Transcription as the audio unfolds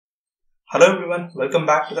Hello everyone, welcome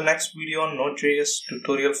back to the next video on Node.js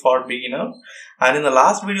tutorial for beginner. And in the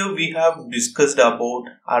last video we have discussed about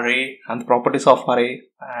array and the properties of array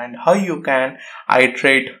and how you can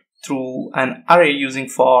iterate through an array using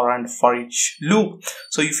for and for each loop.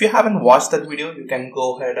 So if you haven't watched that video, you can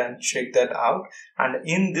go ahead and check that out. And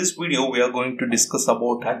in this video we are going to discuss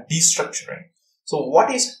about destructuring. So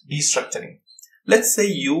what is destructuring? Let's say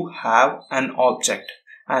you have an object,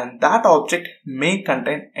 and that object may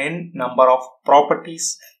contain n number of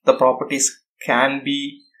properties. The properties can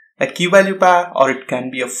be a key value pair, or it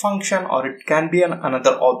can be a function, or it can be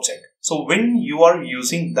another object. So when you are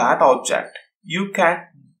using that object, you can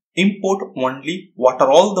import only what are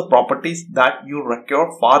all the properties that you require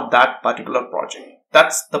for that particular project.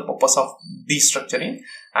 That's the purpose of destructuring,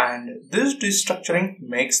 and this destructuring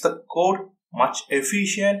makes the code much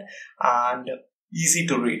efficient and easy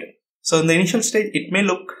to read. So in the initial stage, it may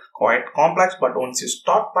look quite complex, but once you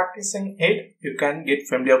start practicing it, you can get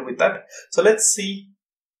familiar with that. So let's see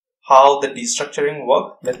how the destructuring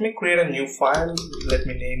works. Let me create a new file. Let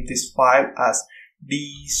me name this file as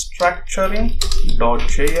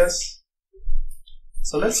destructuring.js.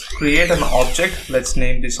 So let's create an object. Let's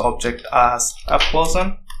name this object as a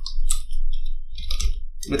person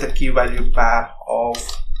with a key value pair of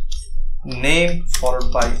name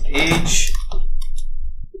followed by age.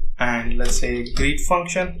 And let's say greet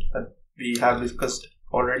function that we have discussed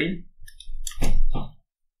already.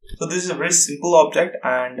 So this is a very simple object,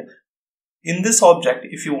 and in this object,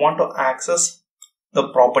 if you want to access the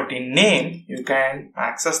property name, you can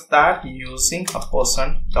access that using a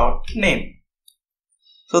person.name.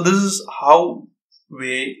 So this is how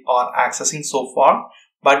we are accessing so far,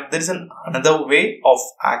 but there is another way of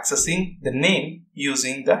accessing the name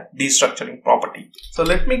using the destructuring property. So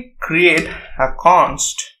let me create a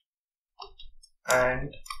const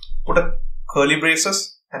and put a curly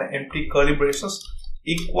braces and an empty curly braces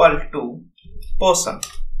equal to person.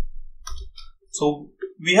 So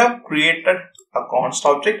we have created a const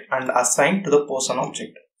object and assigned to the person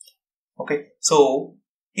object. Okay, so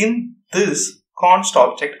in this const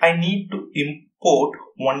object, I need to import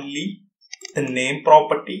only the name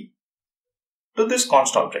property to this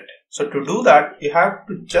const object. So to do that, you have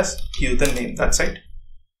to just give the name, that's it.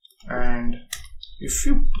 And if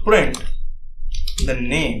you print the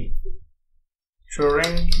name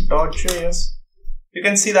Turing.js, you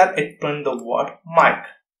can see that it print the word Mike,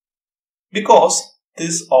 because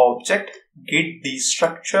this object get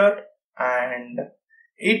destructured and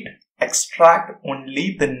it extract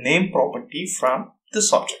only the name property from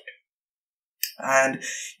this object. And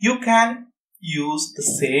you can use the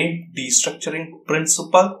same destructuring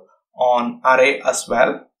principle on array as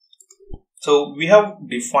well. So we have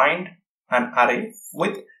defined an array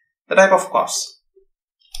with the type of class.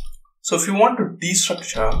 So if you want to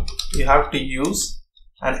destructure, you have to use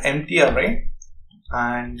an empty array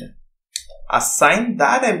and assign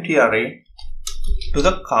that empty array to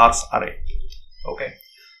the cars array. Okay.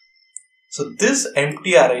 So this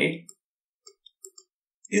empty array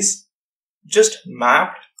is just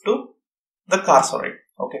mapped to the cars array.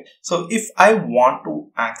 Okay. So if I want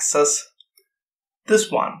to access this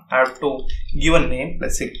one, I have to give a name.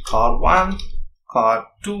 Let's say car1,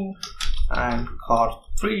 car2, and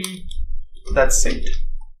car3. That's it.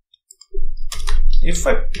 If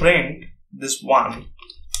I print this one,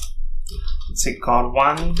 let's say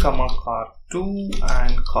car1, car2,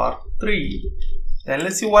 and car3, then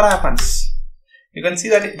let's see what happens. You can see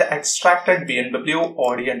that the extracted BMW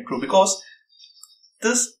already and true, because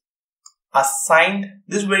this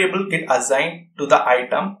variable get assigned to the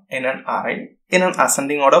item in an array in an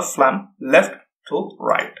ascending order from left to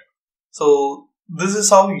right. So this is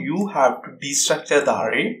how you have to destructure the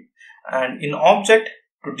array. And in object,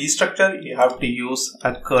 to destructure, you have to use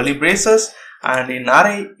a curly braces, and in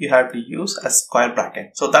array you have to use a square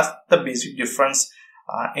bracket. So that's the basic difference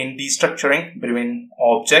in destructuring between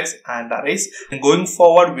objects and arrays. And going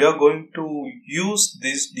forward, we are going to use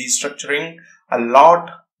this destructuring a lot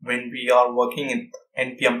when we are working in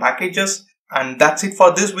npm packages. And that's it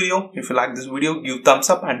for this video. If you like this video, give thumbs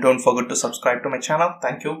up and don't forget to subscribe to my channel.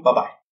 Thank you. Bye bye.